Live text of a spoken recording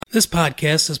This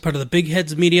podcast is part of the Big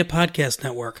Heads Media Podcast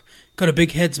Network. Go to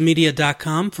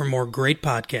bigheadsmedia.com for more great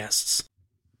podcasts.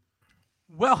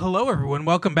 Well, hello, everyone.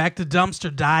 Welcome back to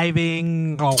Dumpster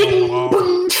Diving.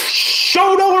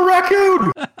 Show no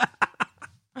raccoon!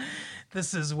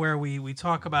 This is where we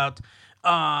talk about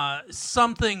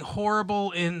something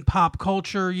horrible in pop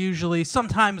culture, usually.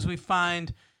 Sometimes we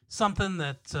find something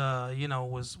that,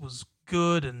 was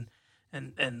good and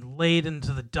laid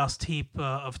into the dust heap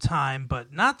of time,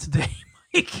 but not today,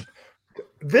 Mike.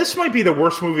 This might be the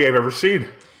worst movie I've ever seen.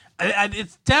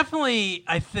 It's definitely,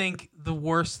 I think, the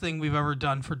worst thing we've ever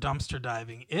done for dumpster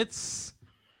diving.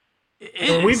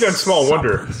 We've done Small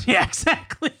Wonder. Yeah,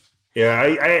 exactly. Yeah,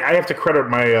 I have to credit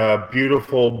my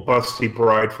beautiful busty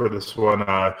bride for this one.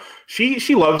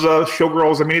 She loves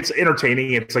Showgirls. I mean, it's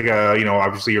entertaining. It's like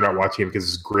obviously you're not watching it because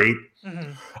it's great.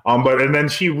 Mm-hmm. And then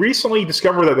she recently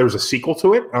discovered that there was a sequel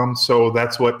to it. So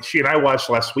that's what she and I watched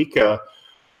last week.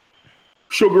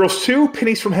 Showgirls 2,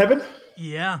 Pennies from Heaven.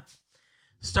 Yeah.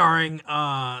 Starring,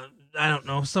 I don't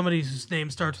know, somebody whose name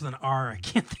starts with an R. I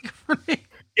can't think of her name.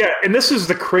 Yeah, and this is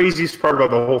the craziest part about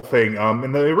the whole thing.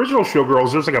 In the original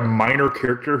Showgirls, there's like a minor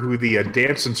character who the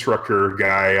dance instructor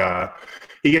guy,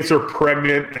 he gets her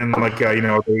pregnant and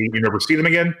you never see them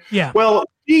again. Yeah. Well,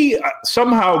 he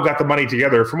somehow got the money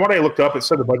together. From what I looked up, it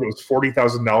said the budget was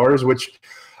 $40,000, which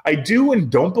I do and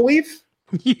don't believe.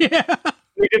 Yeah.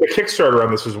 They did a Kickstarter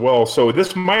on this as well. So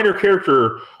this minor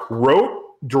character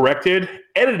wrote, directed,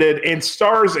 edited, and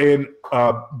stars in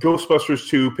Ghostbusters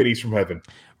 2, Pennies from Heaven.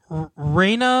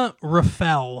 Raina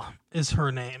Raphael is her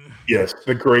name. Yes,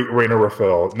 the great Raina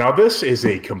Raphael. Now, this is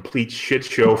a complete shit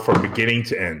show from beginning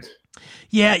to end.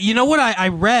 Yeah, you know what? I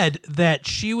read that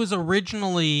she was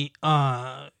originally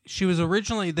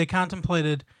they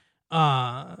contemplated,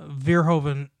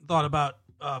 Verhoeven thought about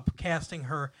casting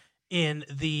her in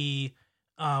the,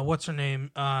 what's her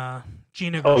name?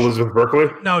 Gina Gershon. Elizabeth Berkley?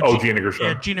 No, Gina Gershon.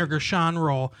 Yeah, Gina Gershon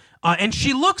role. And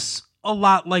she looks a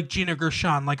lot like Gina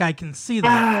Gershon. Like, I can see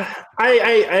that.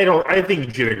 I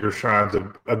think Gina Gershon's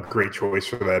a great choice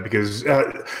for that because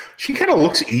she kind of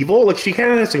looks evil. Like, she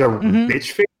kind of has like a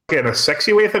bitch face in a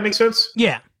sexy way, if that makes sense.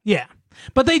 Yeah.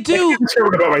 But they do. I'm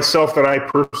concerned about myself that I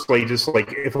personally just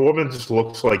like, if a woman just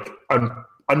looks like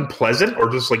unpleasant or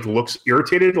just like looks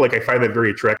irritated, like I find that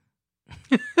very attractive.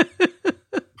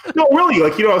 No, really,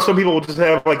 some people will just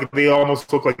have they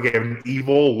almost look like they have an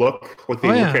evil look, like they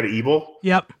look kind of evil.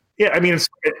 Yep. Yeah, I mean,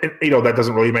 that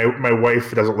doesn't really. My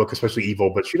wife doesn't look especially evil,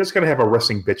 but she does kind of have a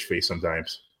resting bitch face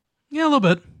sometimes. Yeah, a little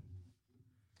bit.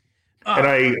 And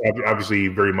I obviously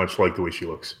very much like the way she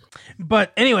looks.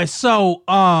 But anyway, so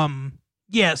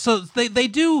so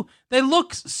they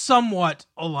look somewhat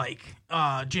alike,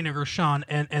 Gina Gershon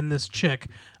and this chick.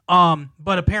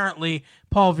 But apparently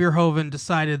Paul Verhoeven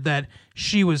decided that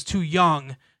she was too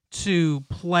young to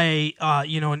play,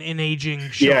 an aging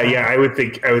show. Yeah, I would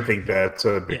think that's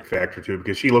a big factor too,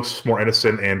 because she looks more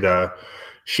innocent, and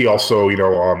she also,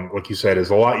 like you said,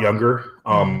 is a lot younger.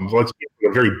 Let's get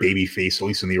a very baby face, at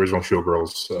least in the original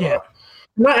Showgirls.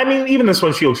 I mean, even this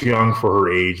one, she looks young for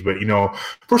her age, but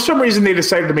for some reason they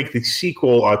decided to make the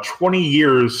sequel 20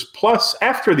 years plus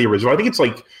after the original. I think it's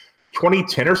like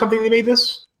 2010 or something. They made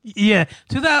this. Yeah,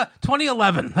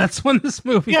 2011. That's when this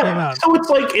movie came out. So it's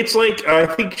like I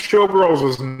think Showgirls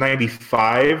was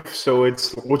 95. So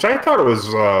which I thought it was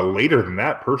later than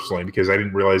that personally, because I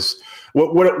didn't realize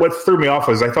what threw me off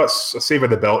was I thought Saved by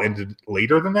the Bell ended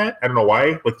later than that. I don't know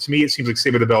why. Like, to me, it seems like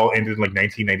Saved by the Bell ended in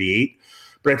 1998,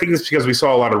 but I think it's because we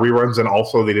saw a lot of reruns, and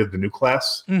also they did the new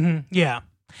class. Mm-hmm. Yeah.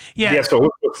 So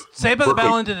Saved by the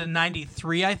Bell ended in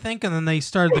 93, I think, and then they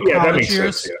started the college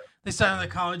years. Sense, They started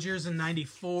the college years in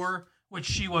 94, which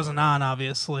she wasn't on,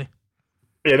 obviously.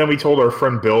 Yeah, then we told our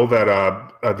friend Bill that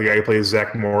the guy who plays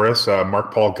Zach Morris,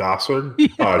 Mark Paul Gosselaar,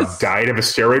 died of a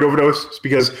steroid overdose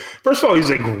because, first of all,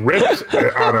 he's ripped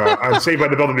on Saved by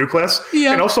the Bell, the new class.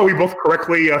 Yeah. And also, we both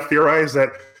correctly theorized that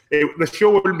the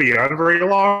show wouldn't be on very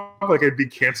long. Like, it'd be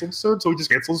canceled soon, so we just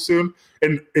canceled soon.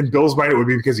 And in Bill's mind, it would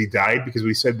be because he died, because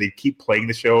we said they'd keep playing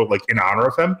the show in honor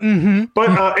of him. Mm-hmm.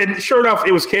 But and sure enough,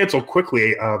 it was canceled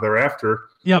quickly thereafter.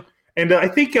 Yep. And I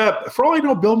think, for all I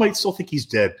know, Bill might still think he's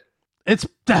dead. It's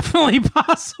definitely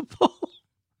possible.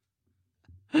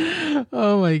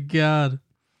 Oh my god.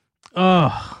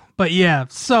 Oh, but yeah.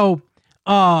 So,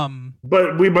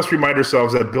 but we must remind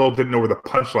ourselves that Bill didn't know where the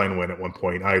punchline went at one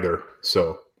point either.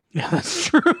 So. Yeah, that's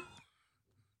true.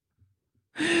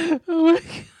 Oh my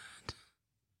god.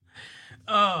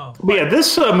 Oh. But yeah,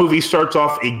 this movie starts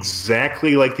off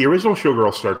exactly like the original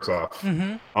Showgirl starts off.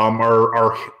 Mm-hmm.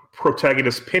 Our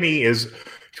protagonist Penny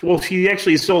Well, she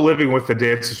actually is still living with the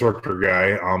dance instructor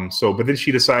guy. But then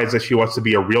she decides that she wants to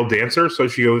be a real dancer, so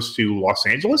she goes to Los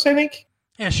Angeles, I think.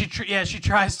 Yeah, she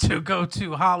tries to go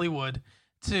to Hollywood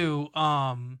to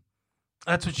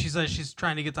that's what she says. She's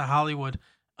trying to get to Hollywood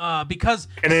because.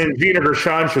 And then Gina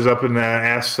Gershon shows up and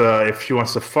asks if she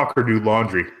wants to fuck or do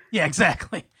laundry. Yeah,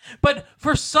 exactly. But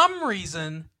for some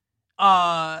reason,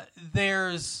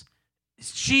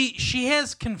 she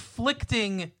has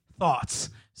conflicting thoughts.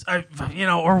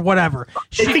 Or whatever.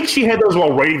 I think she had those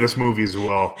while writing this movie as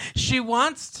well. She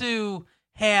wants to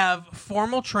have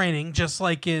formal training, just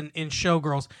like in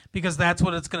Showgirls, because that's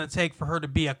what it's going to take for her to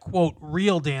be a, quote,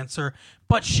 real dancer.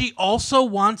 But she also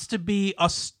wants to be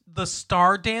the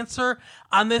star dancer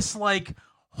on this, like,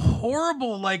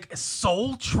 horrible, like,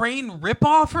 Soul Train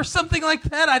ripoff or something like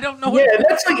that. I don't know. Yeah,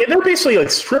 that's like, they're basically like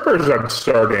strippers on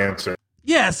Star Dancer.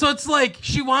 Yeah, so it's like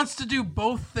she wants to do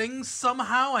both things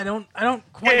somehow. I don't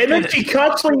quite. And then she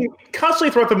constantly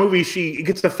throughout the movie, she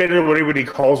gets offended when anybody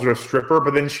calls her a stripper,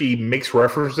 but then she makes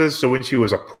references to when she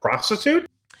was a prostitute.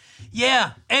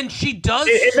 Yeah, and she does.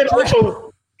 And then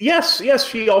also, yes,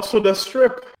 she also does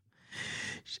strip.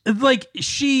 Like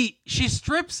she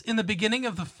strips in the beginning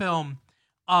of the film.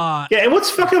 Yeah, and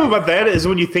what's fucked up about that is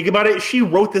when you think about it, she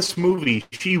wrote this movie.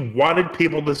 She wanted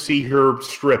people to see her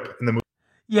strip in the movie.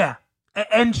 Yeah.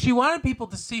 And she wanted people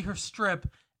to see her strip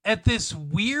at this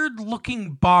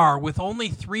weird-looking bar with only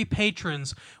 3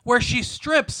 patrons, where she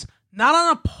strips not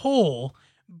on a pole,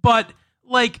 but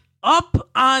like up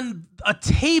on a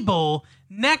table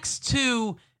next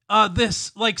to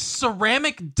this like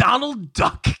ceramic Donald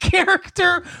Duck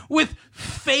character with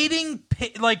fading,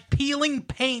 peeling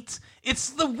paint.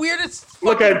 It's the weirdest.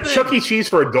 Like a thing. Chuck E. Cheese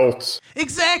for adults.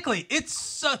 Exactly.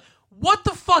 It's. What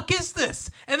the fuck is this?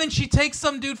 And then she takes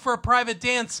some dude for a private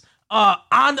dance on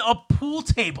a pool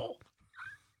table.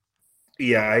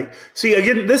 Yeah, see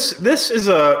again. This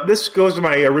goes to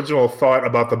my original thought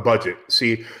about the budget.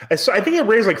 See, I think it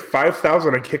raised like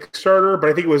 $5,000 on Kickstarter, but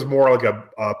I think it was more like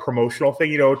a promotional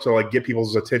thing, to like get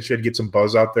people's attention, get some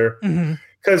buzz out there.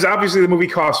 Because obviously the movie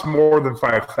costs more than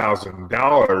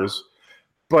 $5,000,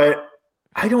 but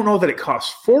I don't know that it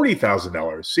costs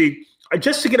 $40,000. See.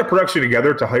 Just to get a production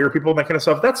together, to hire people and that kind of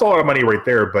stuff, that's a lot of money right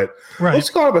there. But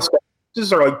most of the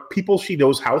sketches are like people she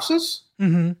knows houses.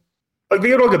 Mm-hmm. Like they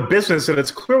go to like a business and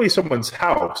it's clearly someone's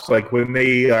house. Like when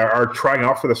they are trying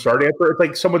out for the Star Dancer, it's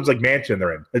like someone's like mansion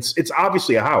they're in. It's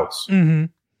obviously a house. Mm-hmm.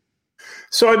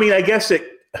 So I mean, I guess it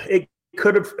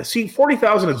could have. See,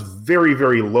 $40,000 is very,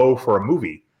 very low for a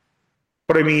movie.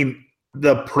 But I mean,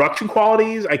 the production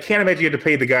qualities, I can't imagine you had to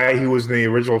pay the guy who was in the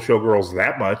original Showgirls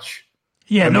that much.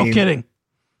 Yeah, no kidding.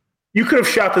 You could have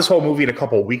shot this whole movie in a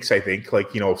couple of weeks, I think,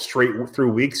 straight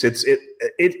through weeks.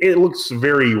 It looks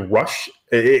very rushed.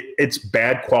 It's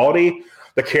bad quality.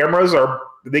 The cameras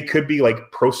they could be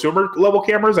like prosumer level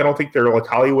cameras. I don't think they're like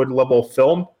Hollywood level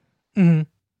film. Mm-hmm.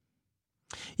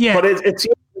 Yeah, but it's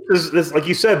like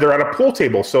you said, they're at a pool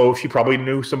table, so she probably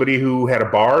knew somebody who had a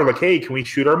bar. Like, hey, can we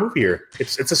shoot our movie here?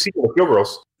 It's a sequel to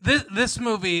Showgirls. This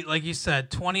movie, like you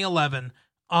said, 2011.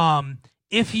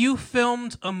 If you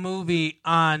filmed a movie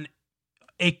on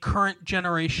a current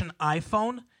generation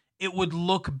iPhone, it would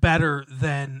look better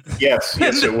than yes,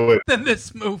 it would than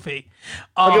this movie.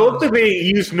 It looked like they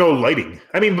used no lighting.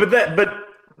 I mean, but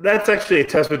that's actually a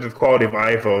testament to the quality of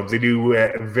iPhones. They do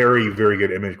very, very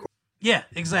good image quality. Yeah,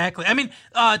 exactly. I mean,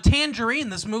 Tangerine,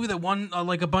 this movie that won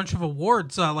like a bunch of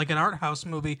awards, like an art house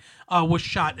movie, was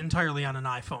shot entirely on an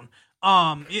iPhone.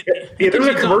 There was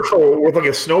a commercial with like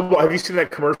a snowball. Have you seen that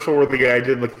commercial where the guy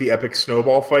did like the epic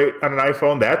snowball fight on an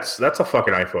iPhone? That's a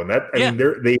fucking iPhone. I mean,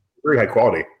 they're very high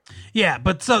quality. Yeah,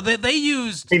 but so they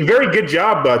used. I mean, very good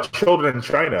job, children in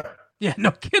China. Yeah,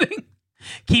 no kidding.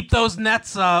 Keep those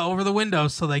nets over the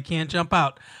windows so they can't jump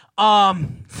out. But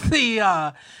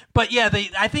yeah,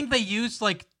 I think they used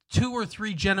like 2 or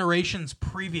 3 generations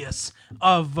previous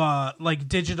of like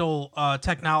digital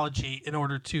technology in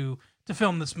order to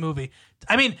film this movie.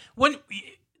 I mean,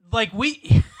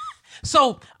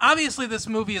 so obviously this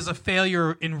movie is a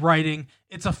failure in writing.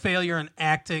 It's a failure in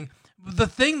acting. The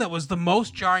thing that was the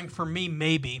most jarring for me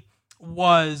maybe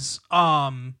was,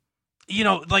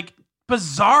 like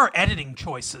bizarre editing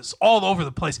choices all over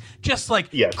the place. Just like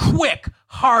quick,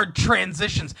 hard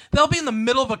transitions. They'll be in the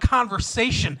middle of a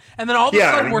conversation, and then all of a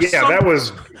sudden that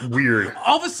was weird.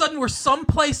 All of a sudden we're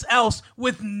someplace else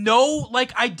with no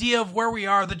like idea of where we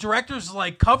are. The director's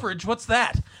like, coverage, what's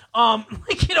that?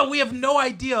 We have no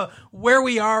idea where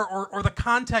we are or the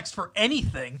context for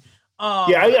anything.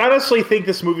 I honestly think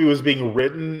this movie was being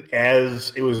written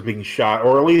as it was being shot,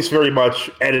 or at least very much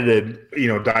edited,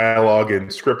 dialogue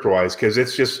and script wise, because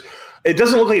it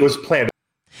doesn't look like it was planned.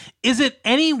 Is it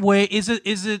any way? Is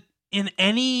it in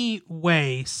any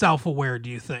way self-aware? Do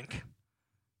you think?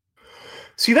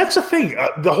 See, that's the thing.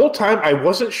 The whole time, I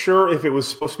wasn't sure if it was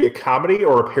supposed to be a comedy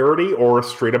or a parody or a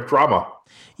straight-up drama.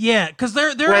 Yeah, because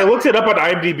they're when I looked it up on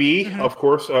IMDb, of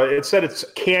course, it said it's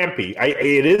campy.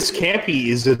 It is campy.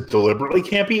 Is it deliberately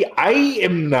campy? I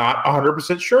am not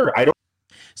 100% sure. I don't.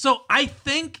 So I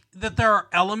think that there are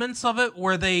elements of it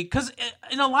where because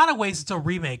in a lot of ways it's a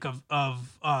remake of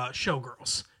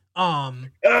Showgirls. No.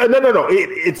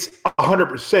 It's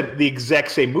 100% the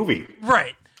exact same movie.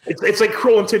 Right. It's like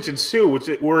Cruel Intentions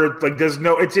 2, where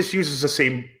it just uses the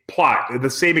same plot, the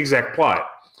same exact plot.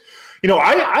 You know,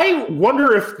 I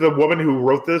wonder if the woman who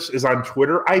wrote this is on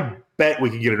Twitter. I bet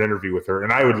we could get an interview with her,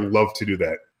 and I would love to do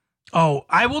that. Oh,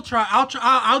 I will try.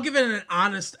 I'll give it an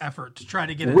honest effort to try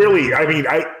to get it. Really, I mean,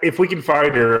 if we can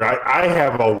find her, I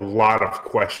have a lot of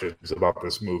questions about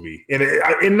this movie,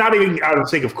 and not even out of the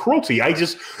sake of cruelty. I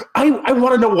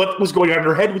want to know what was going on in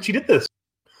her head when she did this.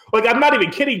 Like, I'm not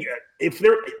even kidding.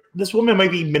 This woman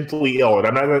might be mentally ill, and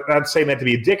I'm not saying that to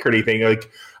be a dick or anything. Like,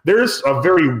 there's a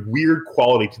very weird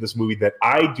quality to this movie that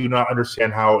I do not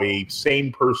understand how a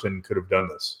sane person could have done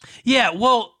this. Yeah,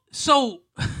 well, so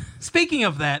speaking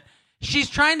of that, she's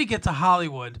trying to get to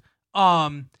Hollywood.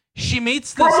 She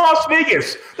meets this from Las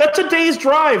Vegas. That's a day's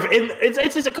drive, and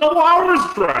it's a couple hours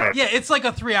drive. Yeah, it's like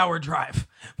a 3-hour drive.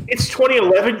 It's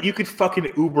 2011. You could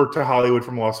fucking Uber to Hollywood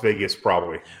from Las Vegas,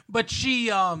 probably. But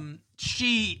she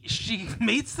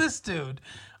meets this dude.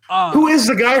 Who is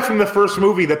the guy from the first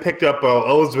movie that picked up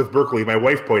Elizabeth Berkley? My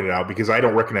wife pointed out because I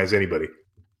don't recognize anybody.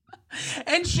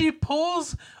 And she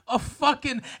pulls a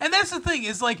fucking... And that's the thing,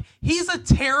 is like, he's a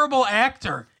terrible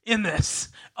actor in this.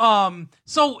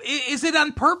 So is it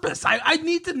on purpose? I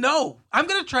need to know. I'm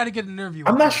going to try to get an interview.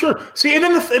 I'm not sure. See, and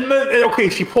then okay,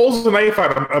 she pulls the knife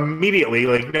out immediately,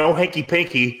 like, no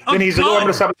hanky-panky. Then he's like, oh, I'm going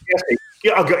to stop at the gas station.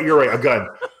 Yeah, you're right, a gun.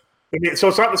 So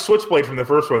it's not the switchblade from the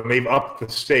first one. They've upped the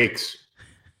stakes.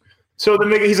 So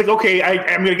then he's like, okay,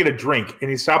 I'm going to get a drink.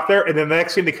 And he stopped there, and then the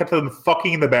next thing they cut to them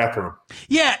fucking in the bathroom.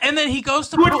 Yeah, and then he goes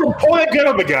to... He went from pulling a gun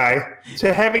on the guy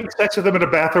to having sex with him in a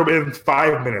bathroom in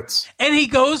 5 minutes. And he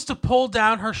goes to pull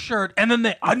down her shirt, and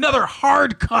then another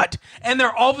hard cut, and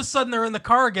all of a sudden they're in the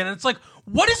car again. And it's like,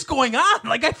 what is going on?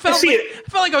 Like, I felt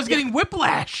like I was getting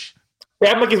whiplash.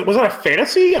 Yeah, I'm like, was that a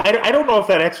fantasy? I don't know if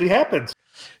that actually happens.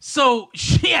 So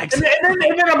and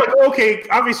then I'm like, okay,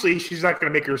 obviously she's not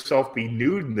going to make herself be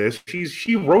nude in this.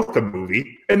 She wrote the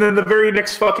movie, and then the very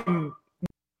next fucking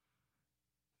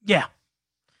yeah,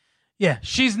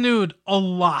 she's nude a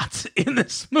lot in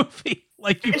this movie.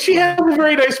 Like, and she has a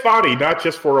very nice body, not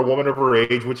just for a woman of her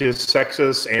age, which is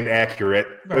sexist and accurate,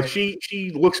 right. But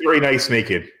she looks very nice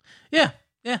naked. Yeah.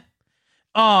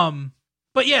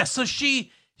 But yeah, so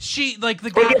she like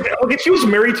the guy. Okay, she was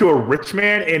married to a rich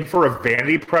man, and for a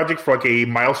vanity project for like a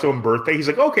milestone birthday, he's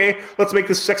like, okay, let's make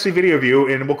this sexy video of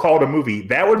you, and we'll call it a movie.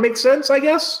 That would make sense, I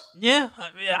guess. Yeah,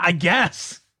 I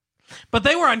guess. But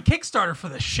they were on Kickstarter for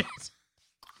this shit.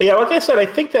 Yeah, like I said, I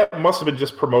think that must have been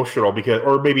just promotional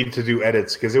or maybe to do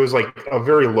edits, because it was like a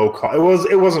very low cost.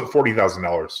 It wasn't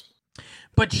 $40,000.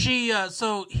 But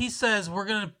so he says, we're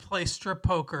gonna play strip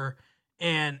poker,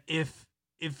 and if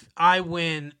I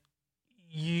win,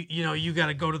 you got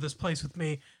to go to this place with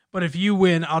me. But if you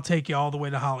win, I'll take you all the way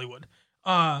to Hollywood.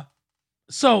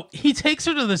 So he takes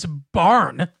her to this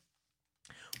barn.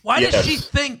 Why does she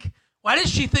think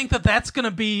that that's going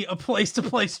to be a place to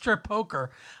play strip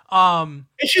poker? And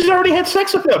she's already had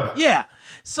sex with him. Yeah.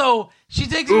 So she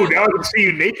takes. Ooh, now I can see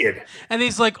you naked. And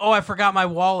he's like, "Oh, I forgot my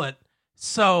wallet."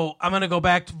 So I'm going to go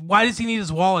back to... Why does he need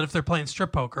his wallet if they're playing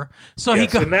strip poker? So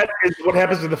yes, and that is what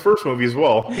happens in the first movie as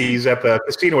well. He's at the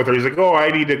casino with her. He's like, oh, I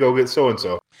need to go get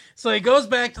so-and-so. So he goes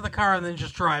back to the car and then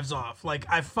just drives off. Like,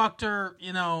 I fucked her,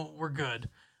 we're good.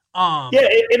 Yeah,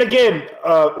 and again,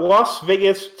 Las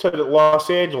Vegas to Los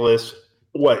Angeles,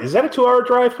 what? Is that a 2-hour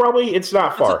drive probably? It's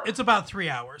not far. It's about 3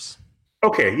 hours.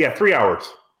 Okay, yeah, 3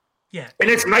 hours. Yeah.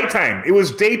 And it's nighttime. It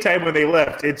was daytime when they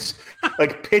left. It's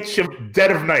like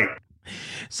dead of night.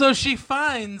 So she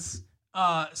finds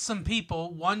some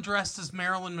people, one dressed as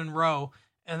Marilyn Monroe,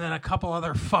 and then a couple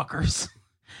other fuckers.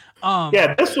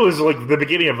 Yeah, this was like the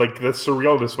beginning of like the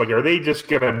surrealness. Like, are they just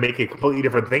gonna make a completely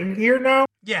different thing here now?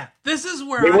 Yeah, this is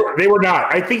where they were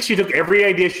not. I think she took every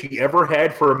idea she ever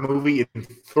had for a movie and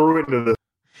threw it into this.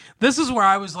 This is where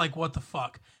I was like, what the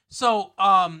fuck? So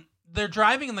they're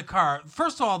driving in the car.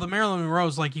 First of all, the Marilyn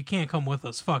Monroe's like, you can't come with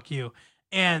us. Fuck you.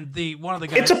 And one of the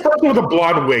guys... It's a person with a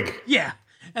blonde wig. Yeah.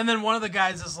 And then one of the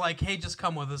guys is like, hey, just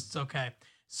come with us. It's okay.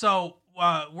 So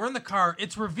we're in the car.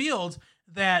 It's revealed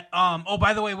that oh,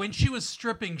 by the way, when she was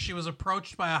stripping, she was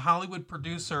approached by a Hollywood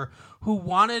producer who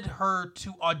wanted her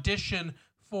to audition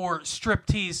for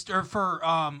striptease, or for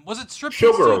was it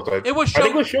striptease? Showgirls. It was I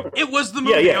think it was Showgirls. It was the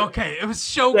movie. Yeah. Okay, it was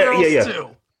Showgirls too.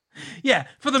 Yeah,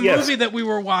 for the movie that we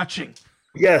were watching.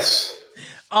 Yes.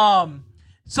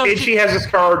 So she has this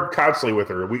card constantly with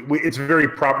her. It's very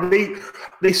proper.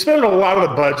 They spend a lot of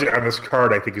the budget on this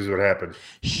card, I think, is what happened.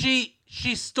 She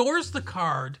stores the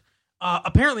card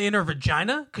apparently in her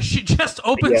vagina, because she just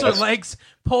opens her legs,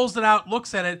 pulls it out,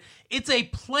 looks at it. It's a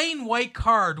plain white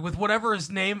card with whatever his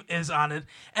name is on it,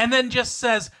 and then just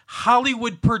says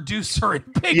Hollywood producer in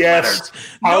big letters.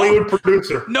 Hollywood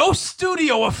producer. No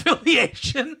studio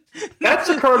affiliation. That's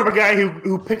the card of a guy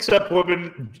who picks up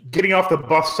women getting off the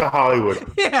bus to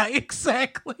Hollywood. Yeah,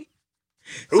 exactly.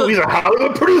 So, he's a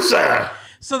Hollywood producer.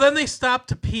 So then they stop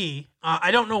to pee.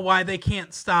 I don't know why they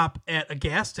can't stop at a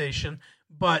gas station,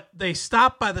 but they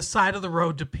stop by the side of the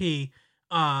road to pee.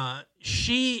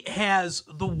 She has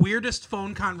the weirdest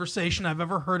phone conversation I've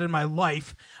ever heard in my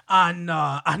life on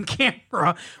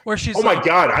camera, where she's my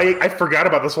God, I forgot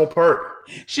about this whole part.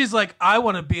 She's like, I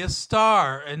want to be a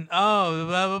star, and blah,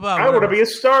 blah, blah. I want to be a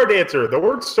star dancer. The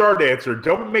word star dancer,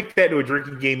 don't make that into a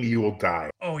drinking game, you will die.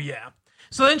 Oh, yeah.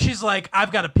 So then she's like,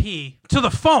 I've got to pee, to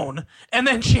the phone, and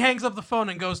then she hangs up the phone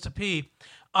and goes to pee.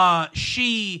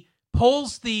 She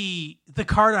pulls the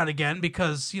card out again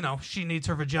because, she needs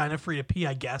her vagina free to pee,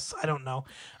 I guess. I don't know.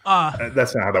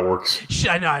 That's not how that works.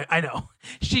 I know.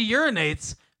 She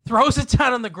urinates, throws it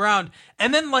down on the ground,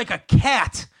 and then like a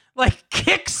cat,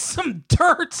 kicks some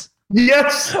dirt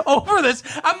over this.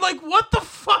 I'm like, what the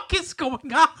fuck is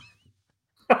going on?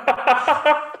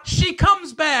 She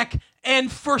comes back,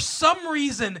 and for some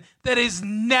reason that is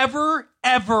never,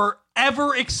 ever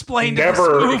explained in this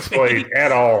movie. Never explained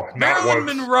at all. Marilyn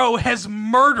Monroe has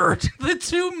murdered the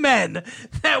two men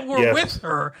that were with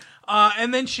her.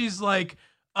 And then she's like,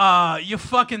 you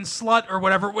fucking slut or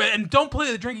whatever. And don't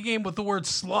play the drinking game with the word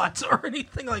slut or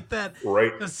anything like that.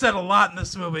 Right. That's said a lot in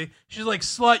this movie. She's like,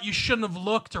 slut, you shouldn't have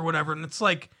looked or whatever. And it's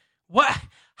like, what?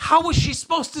 How was she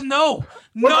supposed to know?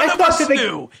 None of us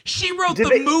knew. She wrote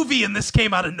the movie and this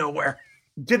came out of nowhere.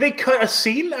 Did they cut a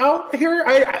scene out here?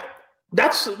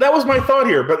 That was my thought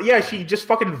here. But yeah, she just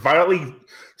fucking violently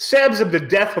stabs him to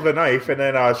death with a knife, and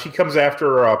then she comes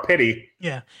after Penny.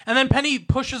 Yeah, and then Penny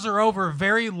pushes her over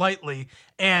very lightly,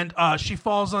 and she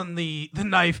falls on the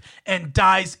knife and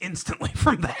dies instantly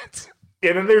from that.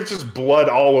 And then there's just blood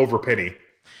all over Penny.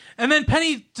 And then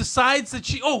Penny decides that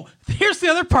here's the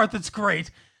other part that's great.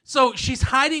 So she's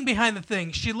hiding behind the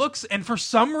thing. She looks, and for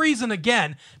some reason,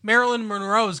 again, Marilyn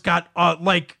Monroe's got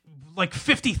like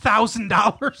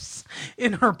 $50,000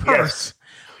 in her purse. Yes.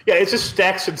 Yeah, it's just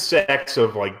stacks and stacks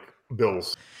of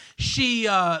bills. She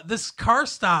this car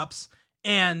stops,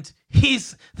 and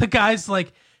the guy's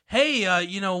like, hey,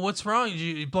 what's wrong? Did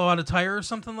you blow out a tire or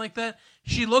something like that?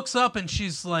 She looks up and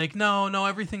she's like, no,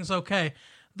 everything's okay.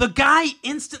 The guy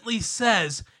instantly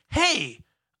says, hey,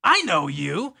 I know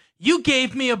you. You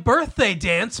gave me a birthday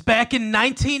dance back in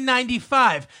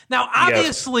 1995. Now,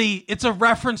 obviously, It's a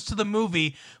reference to the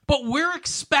movie, but we're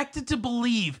expected to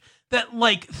believe that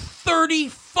 30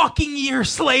 fucking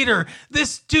years later,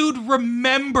 this dude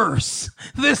remembers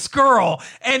this girl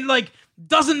and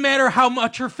doesn't matter how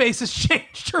much her face has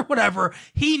changed or whatever.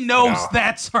 He knows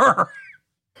that's her.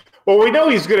 Well, we know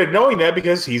he's good at knowing that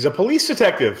because he's a police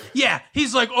detective. Yeah,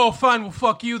 he's like, oh, fine, well,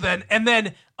 fuck you then. And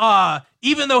then,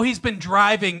 even though he's been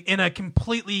driving in a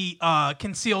completely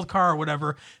concealed car or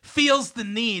whatever, feels the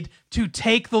need to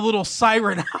take the little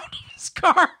siren out of his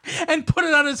car and put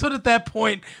it on his hood at that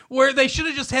point, where they should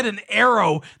have just had an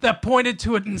arrow that pointed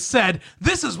to it and said,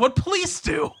 this is what police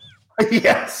do.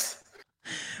 Yes.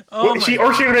 Oh, what's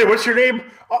your name?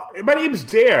 My name's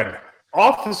Dan.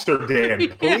 Officer Dan.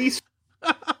 Police.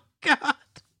 Oh, God.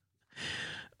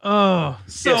 Oh,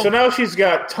 so now she's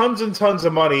got tons and tons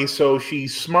of money, so she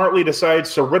smartly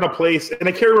decides to rent a place, and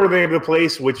I can't remember the name of the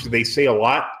place, which they say a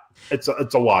lot. It's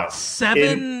a lot.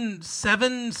 Seven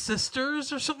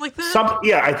sisters or something like that?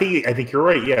 Yeah, I think you're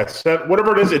right. Yeah,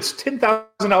 whatever it is, it's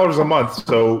 $10,000 a month,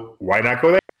 so why not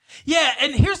go there? Yeah,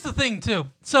 and here's the thing, too.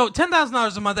 So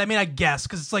 $10,000 a month, I mean, I guess,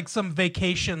 because it's like some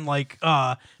vacation,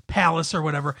 palace or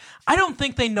whatever. I don't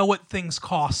think they know what things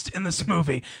cost in this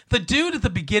movie. The dude at the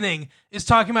beginning is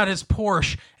talking about his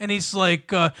Porsche, and he's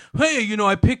like, hey,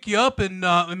 I pick you up in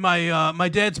my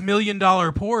dad's $1 million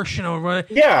Porsche,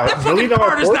 Yeah, that fucking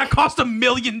car does not cost $1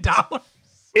 million.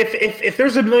 If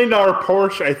there's $1 million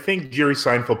Porsche, I think Jerry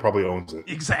Seinfeld probably owns it.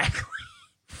 Exactly.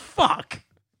 Fuck.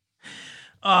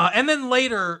 And then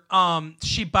later,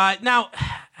 she buys. Now,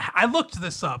 I looked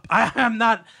this up.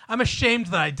 I'm ashamed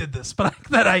that I did this, but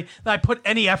that I put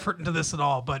any effort into this at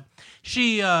all. But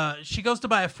she goes to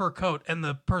buy a fur coat, and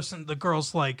the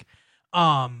girl's like,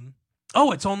 oh,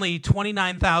 it's only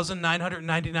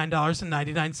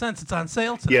 $29,999.99. It's on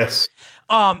sale today. Yes.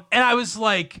 And I was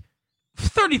like,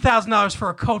 $30,000 for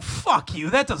a coat? Fuck you.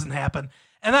 That doesn't happen.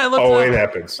 And then I looked it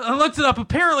happens. I looked it up.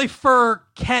 Apparently fur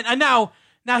can, and now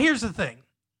here's the thing.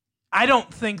 I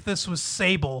don't think this was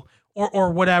sable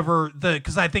or whatever,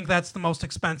 because I think that's the most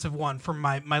expensive one from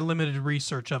my limited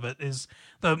research of it. Is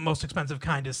the most expensive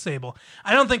kind is sable.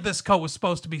 I don't think this coat was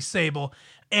supposed to be sable.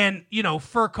 And,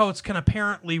 fur coats can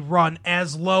apparently run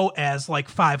as low as like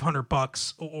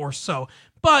 $500 or so.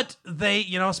 But they,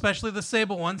 especially the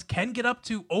sable ones, can get up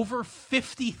to over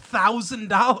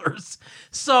 $50,000.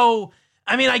 So,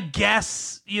 I mean, I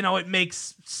guess, it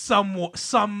makes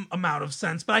some amount of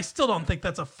sense, but I still don't think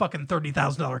that's a fucking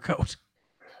 $30,000 coat.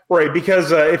 Right,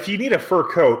 because if you need a fur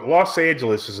coat, Los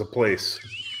Angeles is a place.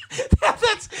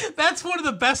 That's one of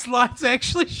the best lines.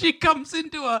 Actually, she comes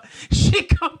into a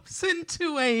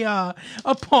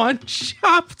pawn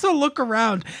shop to look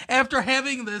around after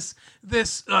having this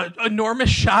enormous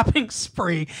shopping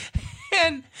spree,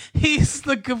 and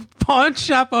the pawn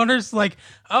shop owner's like,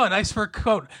 "Oh, a nice fur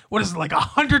coat. What is it, like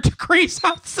 100 degrees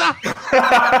outside?"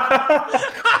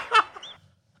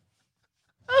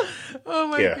 Oh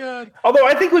my God. Although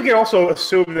I think we can also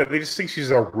assume that they just think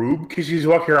she's a rube because she's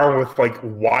walking around with like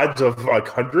wads of like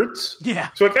hundreds. Yeah.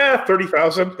 So like,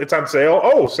 30,000. It's on sale.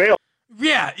 Oh, sale.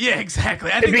 Yeah,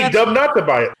 exactly. It'd be dumb not to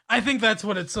buy it. I think that's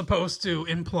what it's supposed to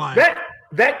imply.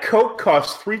 That coat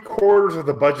costs 3/4 of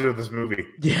the budget of this movie.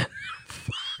 Yeah.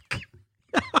 Fuck.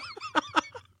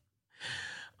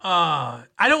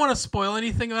 I don't want to spoil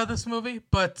anything about this movie,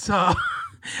 but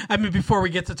I mean, before we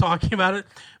get to talking about it,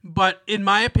 but in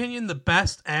my opinion, the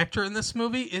best actor in this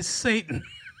movie is Satan.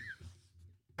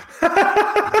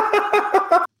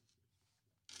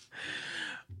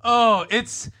 Oh,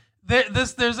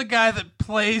 there's a guy that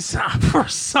plays, for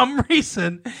some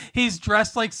reason, he's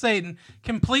dressed like Satan,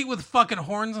 complete with fucking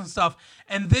horns and stuff,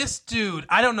 and this dude,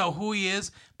 I don't know who he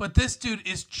is, but this dude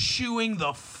is chewing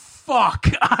the fuck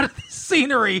out of the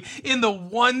scenery in the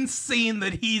one scene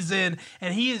that he's in,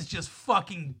 and he is just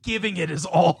fucking giving it his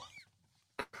all.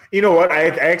 You know what? I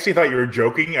actually thought you were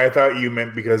joking. I thought you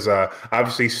meant because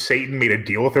obviously Satan made a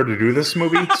deal with her to do this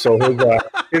movie, so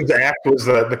his act was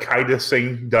the kindest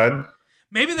thing done.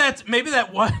 Maybe that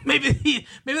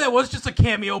was just a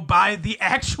cameo by the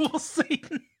actual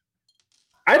Satan.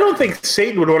 I don't think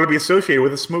Satan would want to be associated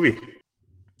with this movie.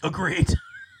 Agreed.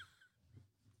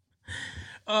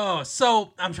 Oh,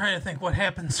 so I'm trying to think what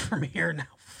happens from here now.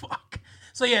 Fuck.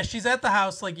 So yeah, she's at the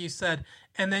house like you said,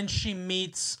 and then she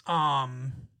meets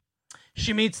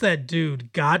that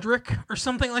dude Godric or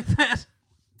something like that.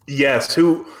 Yes,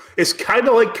 who is kind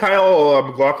of like Kyle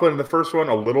MacLachlan in the first one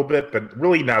a little bit, but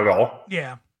really not at all.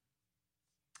 Yeah.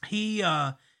 He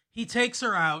takes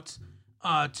her out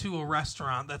to a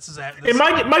restaurant. That's his. And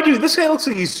mind you, this guy looks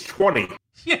like he's 20.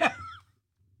 Yeah.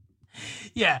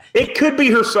 Yeah. It could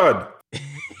be her son.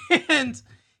 And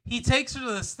he takes her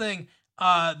to this thing.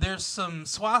 There's some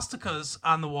swastikas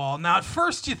on the wall. Now, at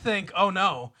first you think, oh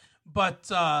no, but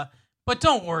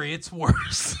don't worry, it's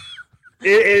worse.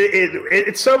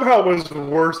 It somehow was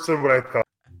worse than what I thought.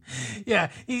 Yeah,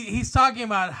 he's talking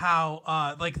about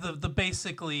how like the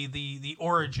basically the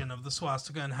origin of the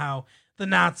swastika and how the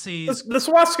Nazis. The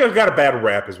swastika got a bad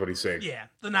rap, is what he's saying. Yeah,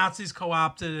 the Nazis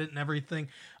co-opted it and everything.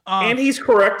 And he's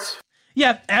correct.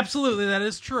 Yeah, absolutely, that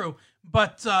is true.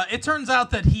 But it turns out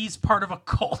that he's part of a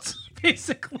cult,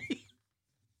 basically.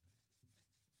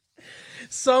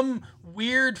 Some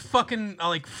weird fucking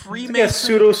like Freemason. Like a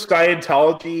pseudo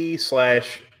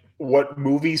Scientology / what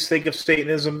movies think of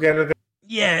Satanism kind of thing.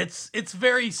 Yeah, it's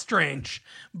very strange,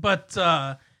 but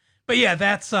yeah,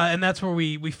 that's where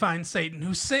we find Satan,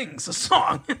 who sings a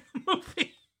song in the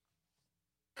movie.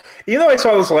 You know, I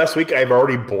saw this last week. I've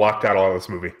already blocked out all of this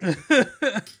movie.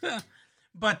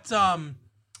 But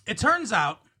it turns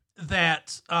out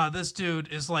that this dude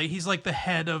is like he's like the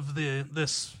head of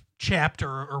this chapter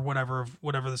or whatever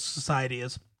this society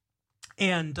is,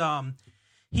 and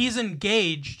he's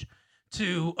engaged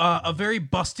to a very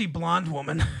busty blonde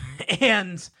woman,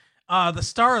 and the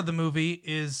star of the movie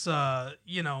is or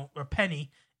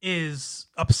Penny is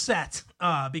upset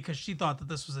because she thought that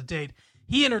this was a date.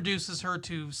 He introduces her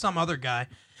to some other guy,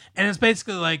 and it's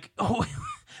basically like, oh,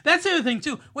 that's the other thing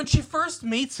too. When she first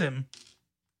meets him,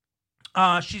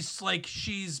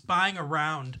 she's buying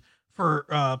around for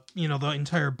the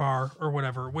entire bar or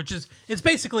whatever, which is it's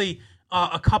basically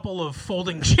a couple of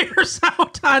folding chairs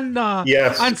out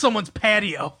on someone's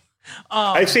patio.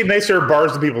 I've seen nicer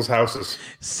bars than people's houses.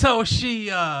 So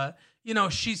she,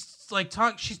 she's like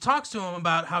she talks to him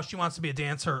about how she wants to be a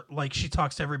dancer, like she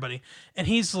talks to everybody, and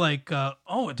he's like,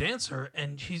 "Oh, a dancer,"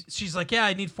 and she's like, "Yeah,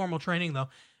 I need formal training though,"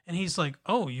 and he's like,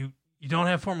 "Oh, you don't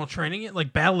have formal training yet?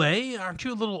 Like ballet? Aren't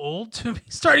you a little old to be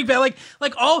starting ballet?"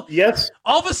 Like all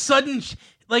of a sudden.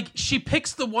 She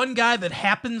picks the one guy that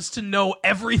happens to know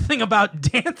everything about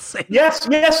dancing. Yes,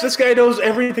 this guy knows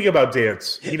everything about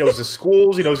dance. He knows the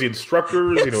schools, he knows the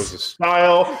instructors, he knows the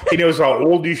style, he knows how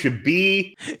old you should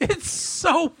be. It's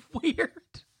so weird.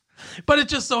 But it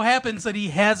just so happens that he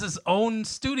has his own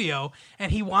studio, and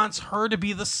he wants her to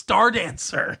be the star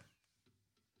dancer.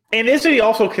 And isn't he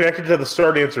also connected to the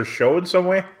Star Dancer show in some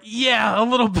way? Yeah, a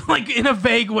little bit, like in a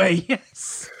vague way,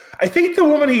 yes. I think the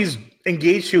woman he's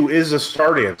engaged to is a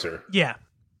star dancer. Yeah,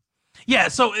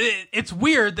 so it's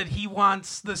weird that he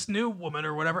wants this new woman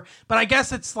or whatever, but I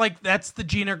guess it's like that's the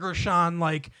Gina Gershon,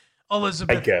 like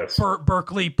Elizabeth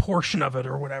Berkley portion of it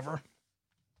or whatever.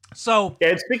 So,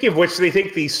 and speaking of which, they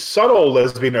take the subtle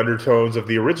lesbian undertones of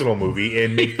the original movie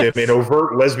and make them an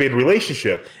overt lesbian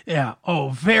relationship. Yeah,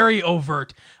 very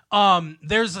overt.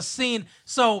 There's a scene.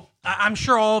 So I'm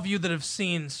sure all of you that have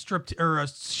seen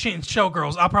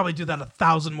Showgirls, I'll probably do that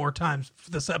 1,000 more times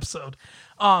for this episode.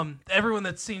 Everyone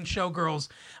that's seen Showgirls,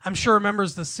 I'm sure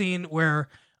remembers the scene where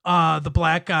the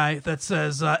black guy that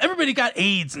says everybody got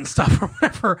AIDS and stuff or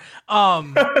whatever.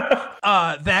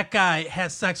 That guy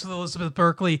has sex with Elizabeth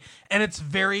Berkley, and it's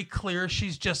very clear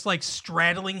she's just like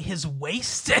straddling his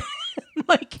waist,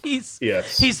 like he's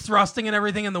thrusting and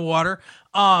everything in the water.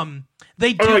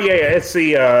 They do. Oh yeah, it's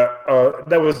the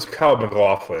that was Kyle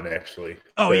MacLachlan actually.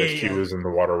 She was in the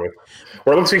water with,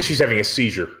 or it looks like she's having a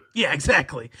seizure. Yeah,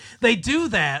 exactly. They do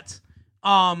that,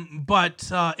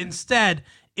 but instead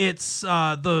it's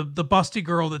the busty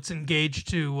girl that's engaged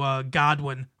to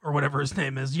Godwin or whatever his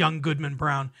name is, young Goodman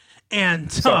Brown, and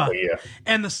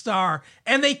the star,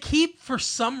 and they keep for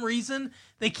some reason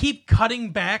cutting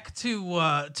back to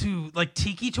like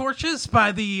tiki torches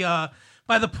by the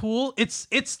pool.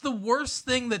 It's the worst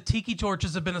thing that tiki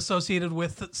torches have been associated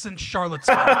with since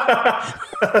Charlottesville.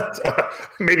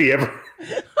 Maybe ever.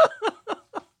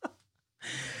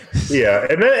 Yeah,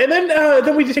 and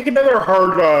then we take another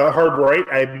hard right.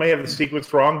 I might have the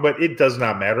sequence wrong, but it does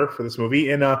not matter for this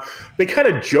movie. And they kind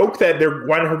of joke that they're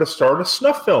wanting her to star in a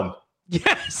snuff film.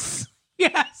 Yes.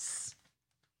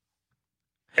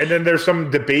 And then there's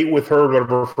some debate with her, one of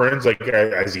her friends, like,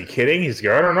 is he kidding? He's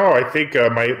like, I don't know. I think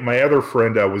my other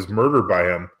friend was murdered by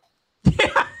him.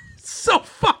 Yeah, so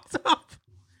fucked up.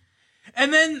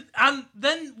 And then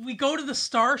we go to the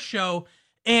Star Show,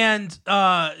 and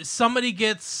somebody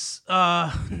gets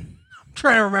I'm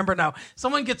trying to remember now.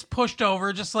 Someone gets pushed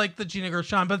over, just like the Gina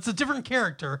Gershon, but it's a different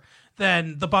character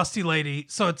than the busty lady.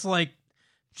 So it's like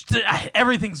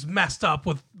everything's messed up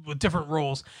with different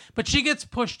roles. But she gets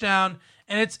pushed down,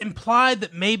 and it's implied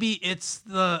that maybe it's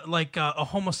the a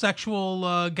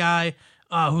homosexual guy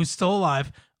who's still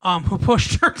alive who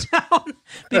pushed her down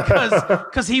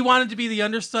because he wanted to be the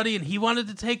understudy and he wanted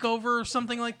to take over or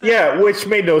something like that. Yeah, which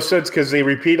made no sense because they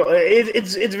repeat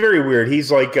it's very weird.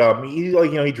 He's like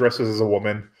he dresses as a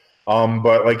woman.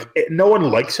 But no one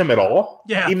likes him at all.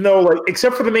 Yeah. Even though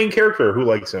except for the main character who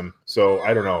likes him. So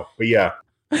I don't know. But yeah.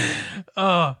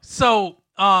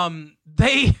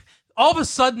 They all of a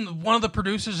sudden one of the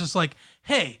producers is like,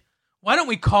 "Hey, why don't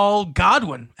we call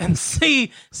Godwin and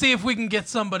see if we can get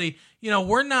somebody?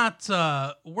 We're not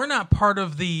part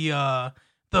of the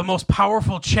most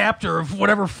powerful chapter of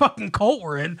whatever fucking cult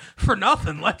we're in for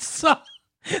nothing. Let's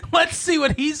see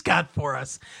what he's got for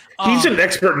us." He's an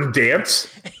expert in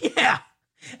dance. Yeah.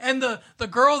 And the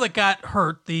girl that got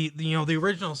hurt, the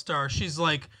original star, she's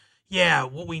like, "Yeah,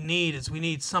 what we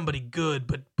need somebody good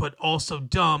but also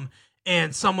dumb,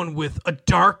 and someone with a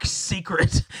dark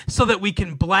secret so that we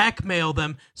can blackmail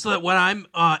them, so that when I'm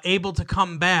able to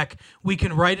come back, we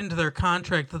can write into their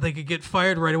contract that they could get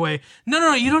fired right away."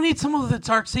 No, you don't need someone with a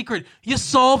dark secret. You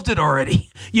solved it already.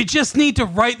 You just need to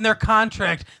write in their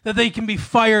contract that they can be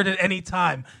fired at any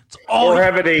time. Or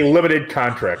have it a limited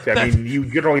contract. I mean, you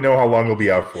generally know how long they'll be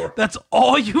out for. That's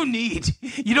all you need.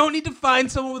 You don't need to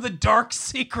find someone with a dark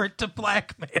secret to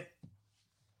blackmail.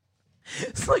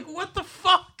 It's like, what the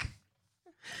fuck?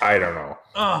 I don't know.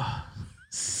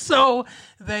 So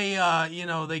they,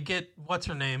 they get what's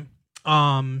her name,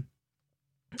 and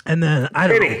then I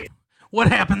don't know what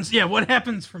happens. Yeah, what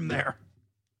happens from there?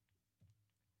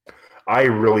 I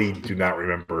really do not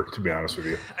remember, to be honest with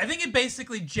you. I think it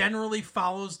basically generally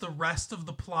follows the rest of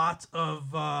the plot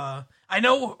of. I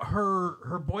know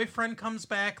her boyfriend comes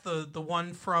back, the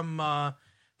one from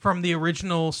from the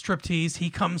original Striptease. He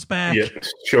comes back. Yeah,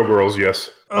 Showgirls, yes.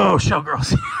 Oh,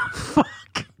 Showgirls. Fuck.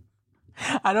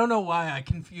 I don't know why I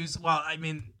confuse. Well, I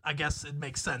mean, I guess it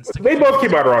makes sense. They both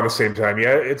came out around the same time.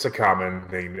 Yeah, it's a common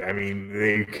thing. I mean,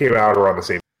 they came out around the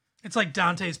same. It's like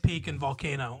Dante's Peak and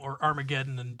Volcano, or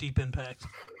Armageddon and Deep Impact.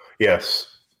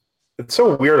 Yes. It's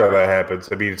so weird how that happens.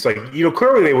 I mean, it's like,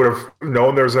 clearly they would have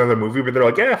known there was another movie, but they're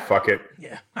like, yeah, fuck it.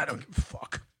 Yeah, I don't give a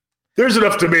fuck. There's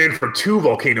enough demand for 2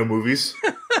 Volcano movies.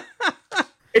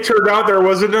 It turned out there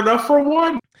wasn't enough for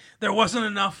 1. There wasn't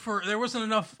enough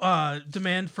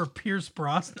demand for Pierce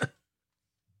Brosnan.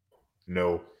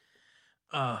 No.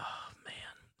 Oh, man.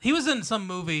 He was in some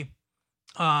movie,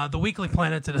 The Weekly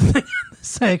Planet did a thing on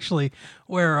this, actually,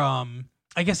 where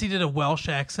I guess he did a Welsh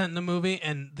accent in the movie,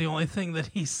 and the only thing that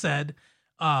he said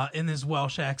in his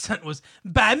Welsh accent was,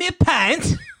 "Buy me a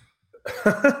pint."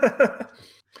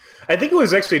 I think it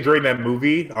was actually during that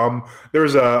movie. There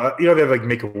was they had like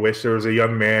Make-A-Wish. There was a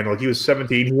young man, like he was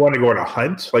 17. He wanted to go on a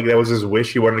hunt. Like that was his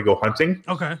wish. He wanted to go hunting.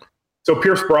 Okay. So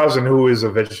Pierce Brosnan, who is a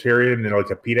vegetarian and like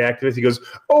a PETA activist, he goes,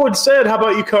 "Oh, instead, how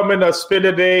about you come and spend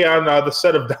a day on the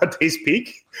set of Dante's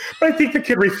Peak?" But I think the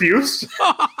kid refused.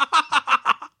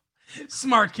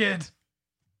 Smart kid.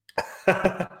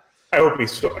 I hope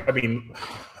he's still. I mean,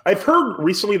 I've heard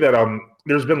recently that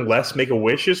there's been less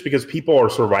Make-A-Wishes because people are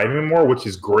surviving more, which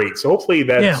is great. So hopefully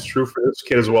that's true for this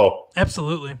kid as well.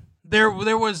 Absolutely. There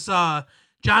was John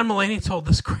Mulaney told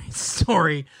this great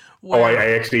story. Where,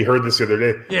 I actually heard this the other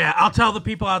day. Yeah, I'll tell the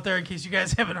people out there in case you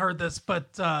guys haven't heard this,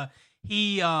 but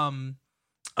he the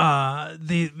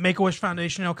Make-A-Wish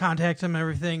Foundation contacted him and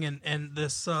everything, and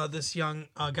this young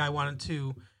guy wanted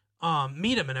to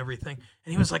meet him and everything,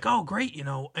 and he was like, "Oh, great,"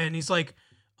 and he's like,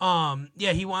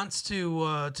 yeah, he wants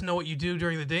to know what you do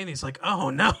during the day, and he's like, "Oh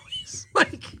no," he's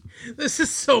like, "This is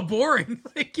so boring."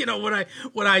 Like,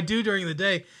 what I do during the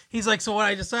day. He's like, "So what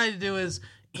I decided to do is,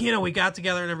 we got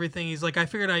together and everything." He's like, "I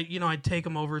figured I'd take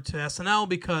him over to SNL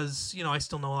because I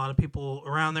still know a lot of people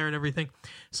around there and everything."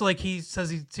 So like he says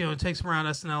he takes him around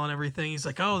SNL and everything. He's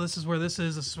like, "Oh, this is where this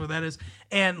is where that is,"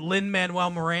 and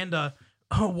Lin-Manuel Miranda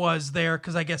was there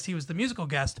because I guess he was the musical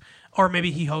guest, or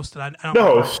maybe he hosted. I don't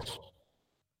know. The host.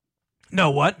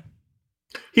 No, what?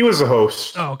 He was the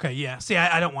host. Oh, okay, yeah. See,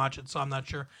 I don't watch it, so I'm not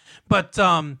sure. But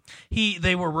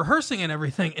they were rehearsing and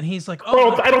everything, and he's like,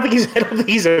 "Oh, well, I don't think he's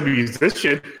a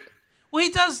musician." Well, he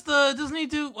does doesn't he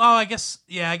do? Oh, I guess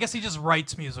he just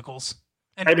writes musicals.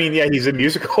 And, I mean, yeah, he's in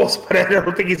musicals, but I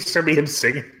don't think he's going to be him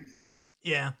singing.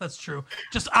 Yeah, that's true.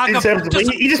 Just acapella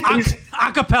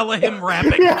him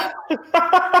rapping. Yeah.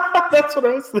 That's what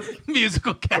I was thinking.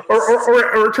 Musical cast.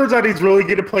 Or it turns out he's really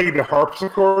good at playing the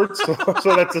harpsichord. So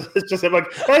that's it's just him like,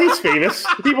 oh, he's famous.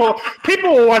 People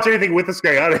will watch anything with this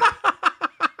guy on it.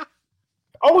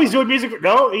 Oh, he's doing music.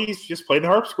 No, he's just playing the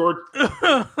harpsichord.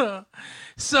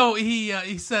 So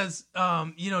he says,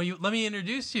 let me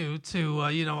introduce you to,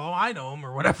 I know him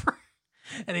or whatever.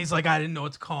 And he's like, I didn't know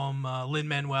what to call him,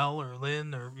 Lin-Manuel or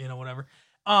Lin or, whatever.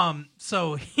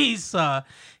 So he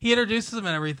introduces him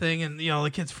and everything, and,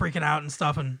 the kid's freaking out and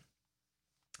stuff. And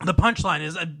the punchline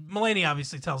is, Mulaney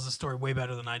obviously tells the story way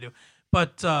better than I do.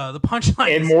 But the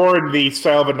punchline and more in the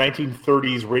style of a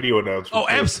 1930s radio announcer. Oh,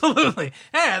 absolutely.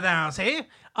 Hey, that's hey.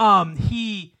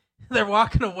 They're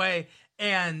walking away,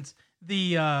 and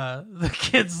the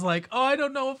kid's like, "Oh, I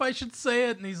don't know if I should say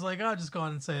it," and he's like, "Oh, just go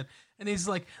on and say it." And he's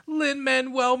like,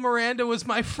 "Lin-Manuel Miranda was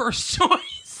my first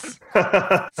choice."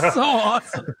 So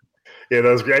awesome. Yeah, that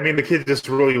was great. I mean, the kid just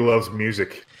really loves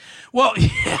music. Well,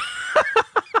 yeah.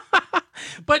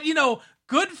 But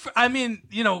good for, great,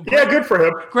 yeah, good for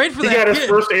him. Great for that. He got his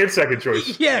first and second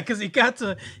choice. Yeah, because he got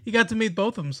to meet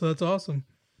both of them, so that's awesome.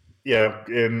 Yeah,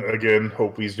 and again,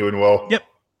 hope he's doing well. Yep,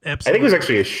 absolutely. I think it was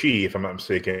actually a she, if I'm not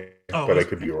mistaken, but I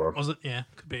could be wrong. Was it? Yeah,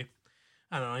 could be.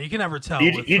 I don't know. You can never tell.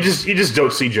 You just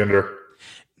don't see gender.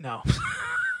 No.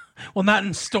 Well, not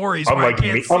in stories.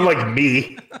 Unlike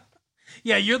me.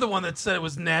 Yeah, you're the one that said it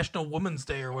was National Women's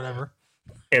Day or whatever.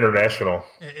 International.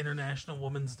 Yeah, International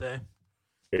Women's Day.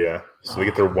 Yeah, so they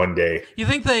get there one day. You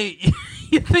think they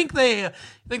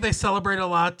celebrate a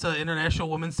lot International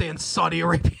Women's Day in Saudi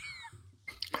Arabia?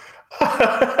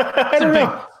 I don't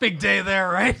know. Big day there,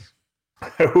 right?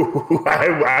 I'm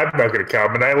not going to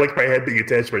comment. I like my head being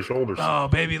attached to my shoulders. Oh,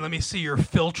 baby, let me see your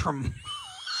philtrum.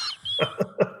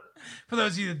 For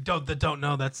those of you that don't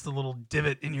know, that's the little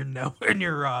divot in your in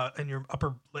your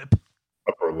upper lip.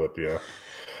 Upper lip, yeah.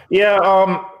 Yeah,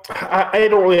 I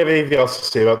don't really have anything else to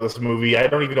say about this movie. I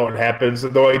don't even know what happens,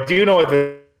 though I do know at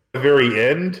the very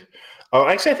end.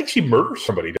 Actually, I think she murders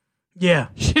somebody. Yeah,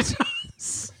 she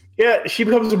does. Yeah, she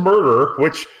becomes a murderer,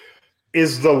 which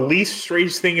is the least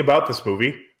strange thing about this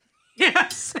movie.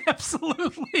 Yes,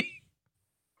 absolutely.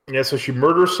 Yeah, so she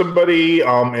murders somebody,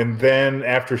 and then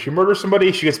after she murders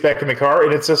somebody, she gets back in the car,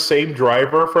 and it's the same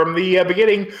driver from the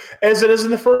beginning as it is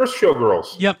in the first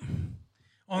Showgirls. Yep.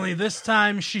 Only this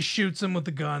time she shoots him with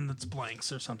a gun that's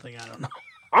blanks or something. I don't know.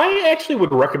 I actually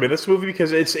would recommend this movie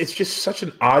because it's just such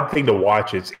an odd thing to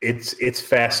watch. It's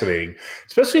fascinating,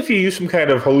 especially if you use some kind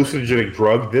of hallucinogenic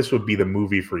drug. This would be the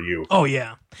movie for you. Oh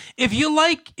yeah. If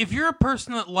you're a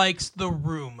person that likes The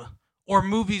Room or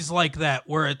movies like that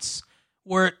where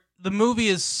the movie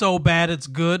is so bad it's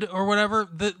good or whatever,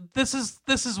 this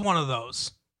is one of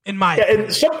those. In my opinion.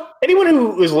 And anyone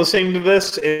who is listening to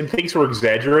this and thinks we're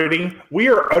exaggerating, we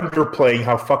are underplaying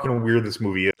how fucking weird this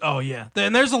movie is. Oh yeah,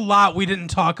 and there's a lot we didn't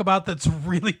talk about that's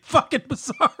really fucking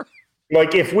bizarre.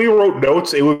 Like if we wrote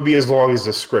notes, it would be as long as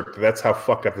the script. That's how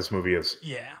fucked up this movie is.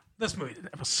 Yeah, this movie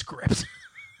didn't have a script.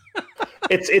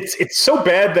 It's so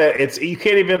bad that you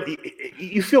can't even.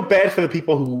 You feel bad for the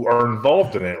people who are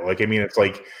involved in it. Like I mean, it's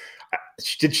like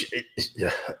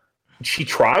she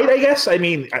tried, I guess. I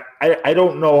mean, I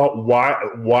don't know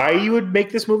why you would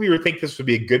make this movie or think this would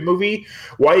be a good movie.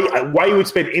 Why you would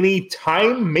spend any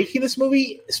time making this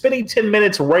movie? Spending 10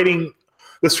 minutes writing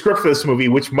the script for this movie,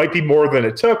 which might be more than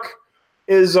it took,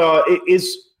 is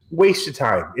wasted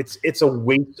time. It's a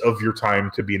waste of your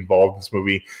time to be involved in this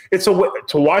movie.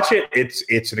 To watch it.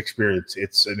 It's an experience.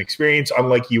 It's an experience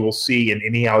unlike you will see in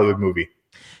any Hollywood movie.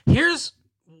 Here's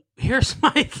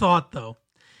my thought though.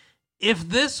 If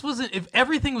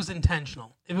everything was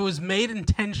intentional, if it was made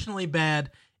intentionally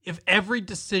bad, if every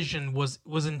decision was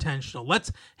intentional,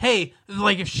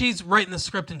 if she's writing the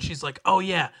script and she's like, oh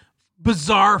yeah,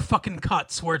 bizarre fucking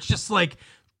cuts where it's just like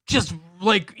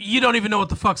you don't even know what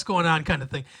the fuck's going on kind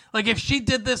of thing. Like if she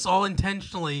did this all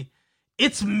intentionally,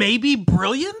 it's maybe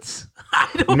brilliant. I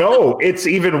don't know. It's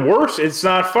even worse. It's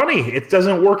not funny. It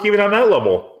doesn't work even on that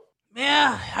level.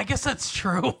 Yeah, I guess that's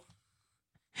true.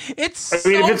 If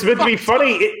it's meant to be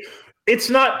funny, it's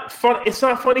not fun. It's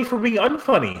not funny for being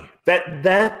unfunny.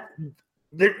 There's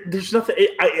nothing.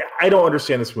 I don't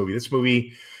understand this movie. This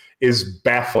movie is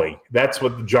baffling. That's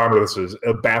what the genre this is.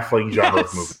 A baffling genre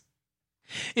of movie.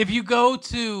 If you go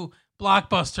to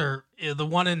Blockbuster, the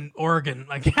one in Oregon,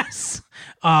 I guess,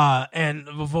 and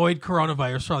avoid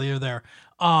coronavirus while you're there,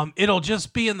 it'll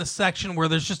just be in the section where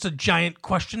there's just a giant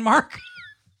question mark.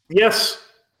 Yes.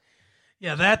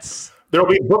 Yeah, that's. There'll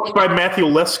be books by Matthew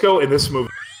Lesko in this movie.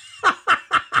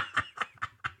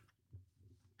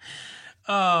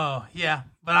 Oh, yeah.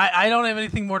 But I don't have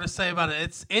anything more to say about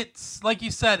it. It's like you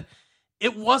said,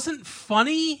 it wasn't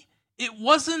funny. It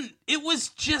was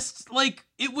just like,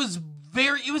 it was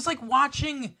like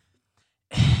watching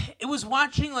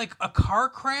like a car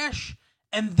crash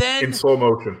and then in slow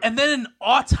motion. And then an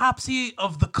autopsy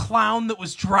of the clown that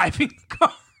was driving the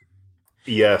car.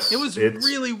 Yes. It was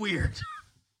really weird.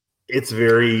 It's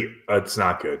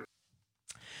not good.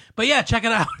 But yeah, check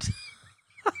it out.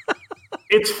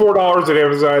 It's $4 at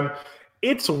Amazon.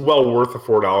 It's well worth the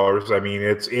 $4. I mean,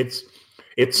 it's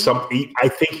something. I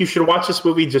think you should watch this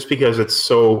movie just because it's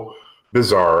so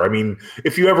bizarre. I mean,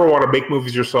 if you ever want to make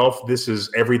movies yourself, this is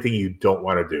everything you don't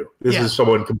want to do. This is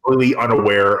someone completely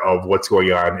unaware of what's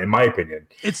going on, in my opinion.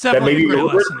 It's definitely a great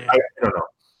lesson. I don't know.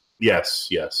 Yes.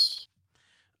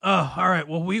 Oh, all right.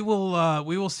 Well, we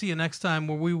will see you next time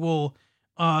where we will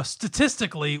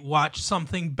statistically watch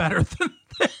something better than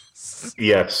this.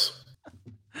 Yes.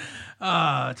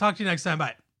 Talk to you next time.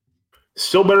 Bye.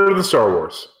 Still better than Star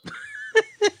Wars.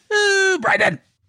 Brighton.